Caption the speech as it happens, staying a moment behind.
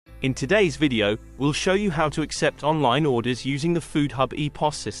In today's video, we'll show you how to accept online orders using the Foodhub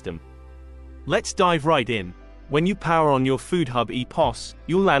EPOS system. Let's dive right in. When you power on your Foodhub EPOS,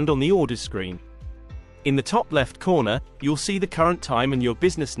 you'll land on the orders screen. In the top left corner, you'll see the current time and your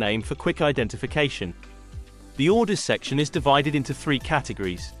business name for quick identification. The orders section is divided into three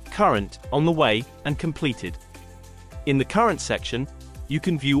categories: current, on the way, and completed. In the current section, you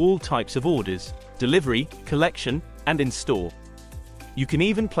can view all types of orders: delivery, collection, and in-store. You can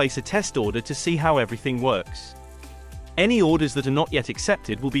even place a test order to see how everything works. Any orders that are not yet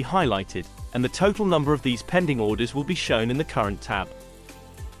accepted will be highlighted, and the total number of these pending orders will be shown in the current tab.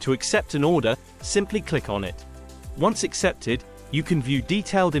 To accept an order, simply click on it. Once accepted, you can view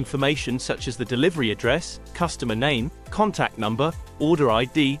detailed information such as the delivery address, customer name, contact number, order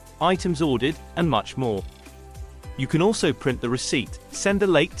ID, items ordered, and much more. You can also print the receipt, send a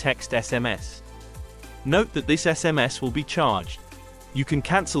late text SMS. Note that this SMS will be charged. You can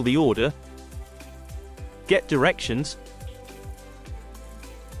cancel the order, get directions,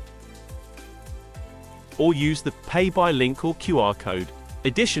 or use the Pay by link or QR code.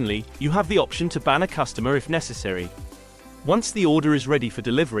 Additionally, you have the option to ban a customer if necessary. Once the order is ready for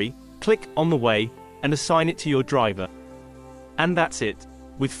delivery, click On the Way and assign it to your driver. And that's it.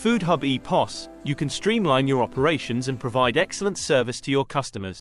 With Foodhub EPOS, you can streamline your operations and provide excellent service to your customers.